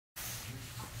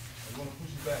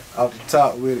off the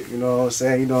top with it, you know what I'm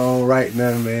saying? You know, I don't write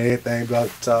nothing, man. Everything be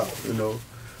off the top, you know.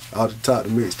 Off the top, the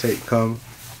mixtape coming.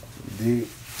 The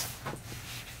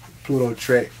Pluto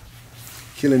track.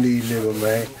 Killing these niggas,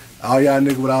 man. All y'all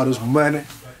niggas with all this money.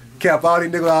 Cap, all these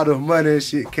niggas with all this money and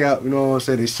shit, Cap, you know what I'm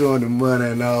saying? They showing the money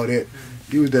and all that.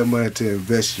 Use that money to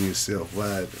invest in yourself.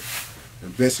 Why?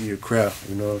 Invest in your craft,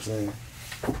 you know what I'm saying?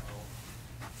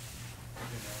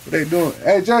 What they doing?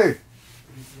 Hey, Jay.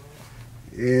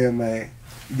 Yeah, man.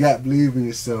 You gotta believe in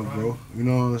yourself, bro. You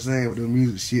know what I'm saying? With the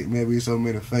music shit, man, we so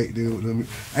many fake dudes.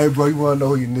 Hey, bro, you wanna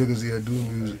know who your niggas is do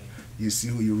music? You see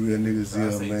who your real niggas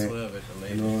is, man.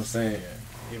 You know what I'm saying?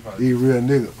 These real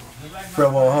niggas.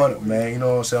 Phre 1Hunnid, man. You know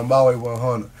what I'm saying? I'm always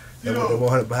 100. That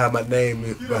 100 behind my name,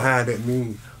 behind that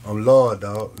mean I'm Lord,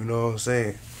 dog. You know what I'm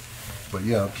saying? But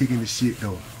yeah, I'm kicking the shit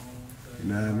though.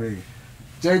 You know what I mean?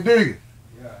 JD,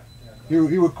 he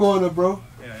recording, bro.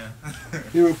 Yeah.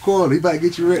 He recording. He about to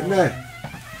get you right now.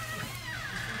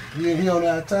 He on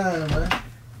our time, man.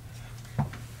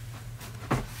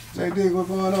 JD, what's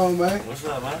going on, man? What's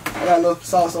up, man? I got a little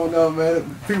sauce on there,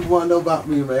 man. People want to know about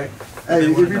me, man.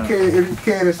 Hey, if you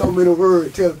can, in so many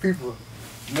words, tell the people,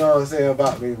 you know what I'm saying,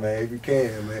 about me, man. If you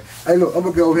can, man. Hey, look, I'm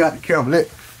gonna go over here at the camera.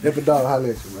 Let the dog holler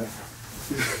at you, man.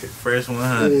 Phre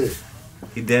 1Hunnid. Yeah.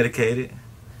 He dedicated.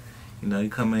 You know, he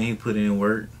come in, he put in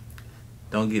work.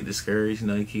 Don't get discouraged. You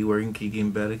know, he keep working, keep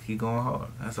getting better, keep going hard.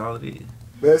 That's all it is.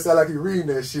 Man, it sound like you reading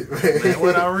that shit, man.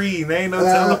 What I read, there ain't no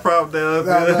teleprompter up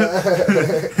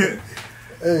there.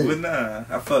 Hey. But nah,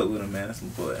 I fuck with him, man. That's my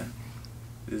boy.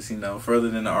 Just, you know, further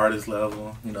than the artist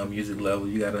level, you know, music level,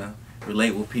 you gotta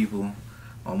relate with people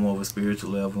on more of a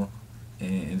spiritual level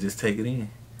and just take it in.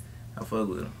 I fuck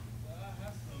with him.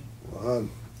 Well,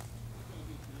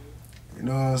 you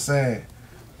know what I'm saying?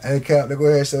 Hey, Cap, they go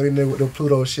ahead and show these niggas what the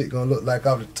Pluto shit gonna look like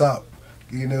off the top.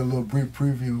 Give you a little brief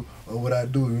preview of what I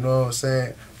do, you know what I'm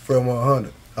saying? Phre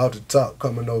 1Hunnid, off the top,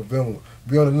 coming November.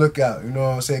 Be on the lookout, you know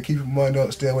what I'm saying? Keep your money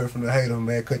up, stay away from the haters,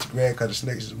 man. Cut your grass, cause the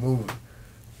snakes is moving.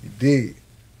 You dig?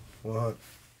 100.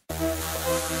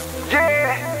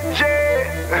 Yeah.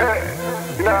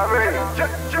 You know what I mean?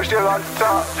 We still on the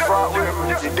top, rock with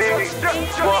me. You dig?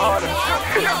 100.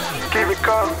 Keep it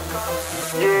coming.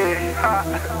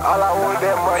 Yeah. All I want is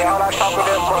that money. All I talk is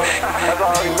that money. That's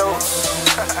all you know.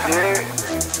 Yeah.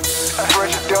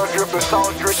 Fresh as down, dripping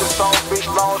sauce, dripping sauce, bitch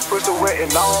laws, pussy wet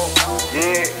and all.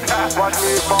 Yeah. Watch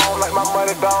me evolve like my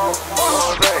money dog. You know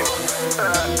what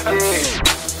I'm saying?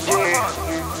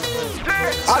 Yeah.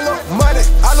 I love money,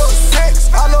 I love sex,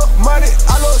 I love money,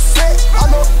 I love sex, I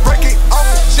love breaking off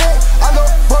a check, I love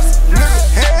bust nigga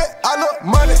head, I love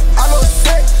money, I love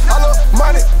sex, I love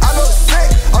money, I love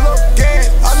sex, I love gas,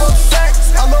 I love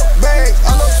sex, I love bags,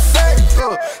 I love sex.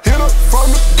 Hit her from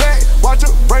the back, watch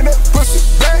her bring that pussy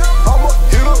back. I'ma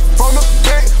hit her from the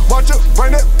back, watch her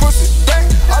bring that pussy back.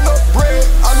 I love bread,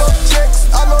 I love checks,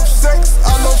 I love sex,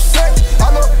 I love sex, I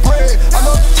love bread, I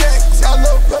love checks, I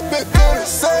love a bit better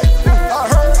sex. I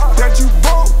heard that you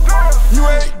broke, you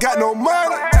ain't got no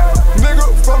money. Nigga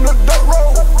from the dirt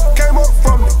road, came up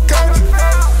from the country.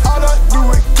 All I do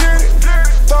is get it,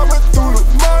 thumbing through the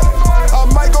money. I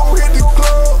might go hit the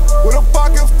club with a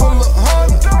pocket full of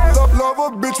honey. Love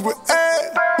a bitch with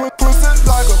ass, with pussy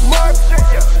like a monkey.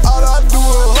 All I do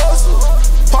is hustle,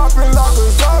 popping like a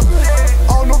zombie.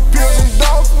 On the pills and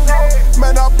dolphins,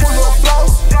 man I pull up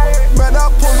floss, man I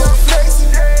pull up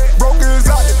flexing. Broke is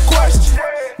out the question.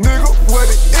 Nigga, what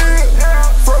it is?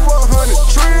 Phre 100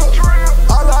 trill.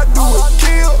 All I do is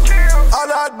kill. All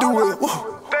I do is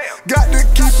got to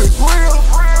keep it real.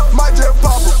 Might just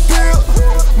pop a pill.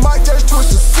 Might just twist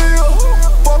the seal.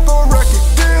 Fuck a record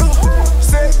deal.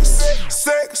 Sex,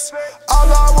 sex. All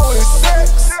I want is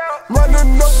sex.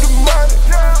 Running up the money.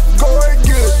 Go and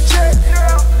get a check.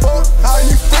 Fuck how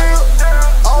you feel.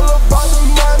 All about the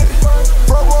money.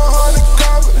 Phre 100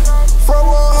 coming. Phre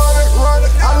 100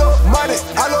 running. I love money.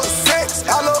 I love sex,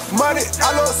 I love money,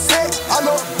 I love sex, I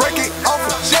love breaking off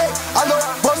a check, I love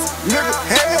bust nigga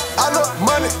head, I love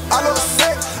money, I love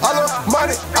sex, I love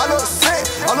money, I love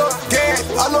sex, I love gas,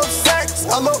 I love sex,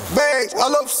 I love bags, I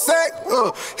love sex.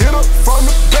 Hit her from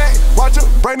the back, watch her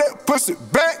bring that pussy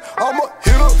back. I'ma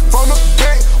hit her from the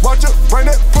back, watch her bring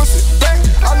that pussy back.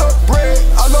 I love bread,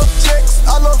 I love checks,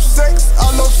 I love sex,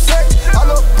 I love sex, I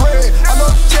love bread, I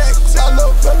love checks, I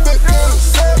love that bit good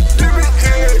sex. Give me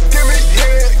head, give me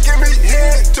head, give me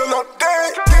head till I'm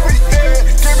dead. Give me head,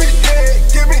 give me head,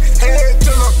 give me head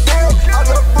till I'm dead. I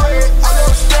love bread, I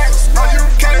love stacks. No, you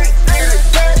can't get it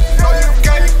back. No, you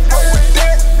can't go with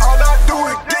that. All I do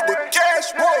is get the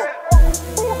cash, whoa.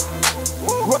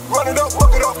 Run it up,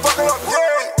 fuck it up,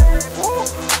 yeah.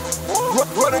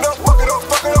 Run it up, fuck it up.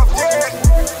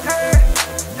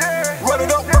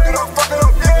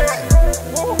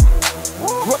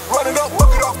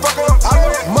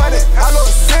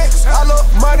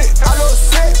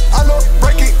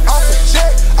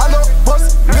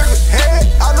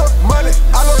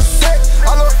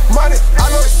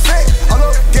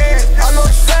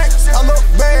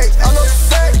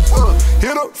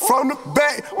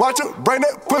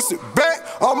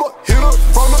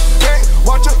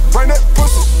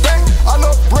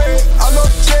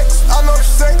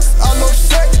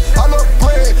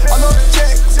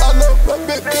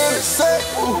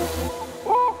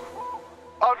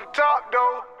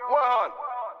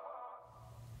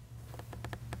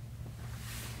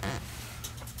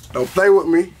 Don't play with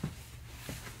me.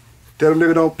 Tell them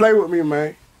nigga don't play with me,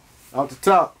 man. Off the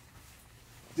top.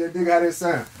 Just dig how that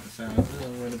sound. That sounds good.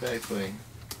 I'm running back for you.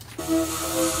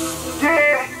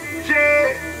 Yeah.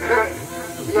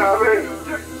 You know what I mean?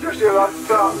 Just shit off the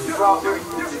top. Drop it.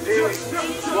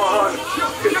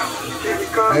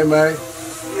 100. Hey, man.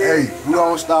 Hey, we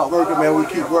don't stop working, man. We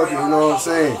keep working, you know what I'm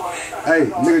saying? Hey,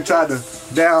 nigga tried to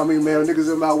down me, man. Niggas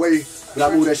in my way. But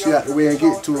I move that shit out the way and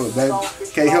get to it, baby.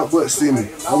 Can't help but see me.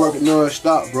 I'm working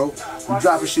non-stop, bro. I'm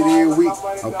dropping shit every week.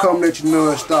 I'm coming at you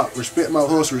non-stop. Respect my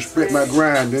hustle, respect my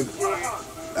grind, nigga.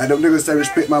 And them niggas say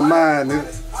respect my mind, nigga.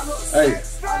 Hey,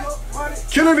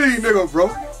 killing these niggas, bro.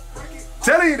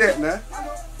 Telling you that now.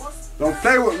 Don't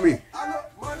play with me.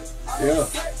 Yeah.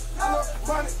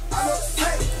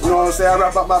 You know what I'm saying? I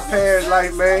rap about my past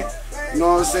life, man. You know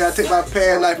what I'm saying? I take my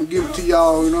past life and give it to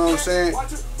y'all, you know what I'm saying?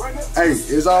 Hey,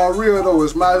 it's all real though.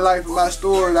 It's my life and my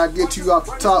story, and I get to you off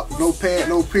the top. No pad,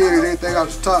 no period, anything off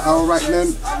the top. I don't write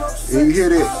nothing. And you hear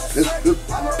that? It's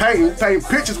painting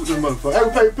pictures with this motherfucker. Hey,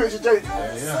 we paint pictures, Jay.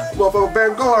 Yeah. Motherfucker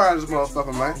Van Gogh around this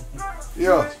motherfucker, man.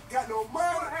 Yeah.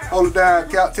 Hold it down,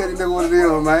 Cal. Tell the nigga what it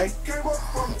is, man.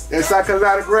 That South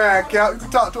Carolina grind, Cal. You can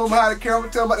talk to him behind the camera.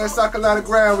 Tell him about that South Carolina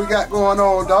grind we got going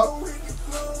on, dog.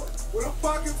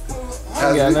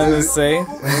 I got nothing to say.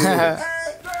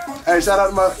 Hey, shout out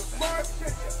to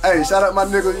my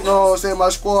nigga, you know what I'm saying, my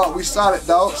squad, we solid,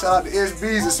 dog. Shout out to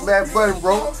SBs and Smack Button,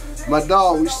 bro. My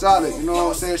dog, we solid, you know what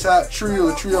I'm saying? Shout out to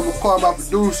Trio McCoy, my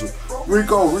producer.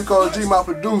 Rico G, my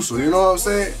producer, you know what I'm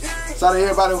saying? Shout out to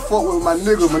everybody who fuck with my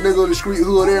nigga the street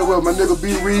hood everywhere, my nigga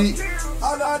B Reed,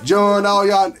 John, all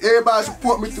y'all, everybody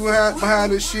support me through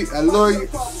behind this shit. I love you.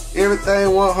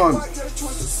 Everything 100.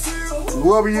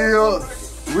 Whoever you are,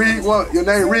 your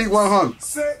name Reed 100.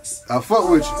 I fuck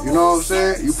with you, you know what I'm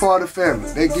saying? You part of the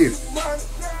family. They get it.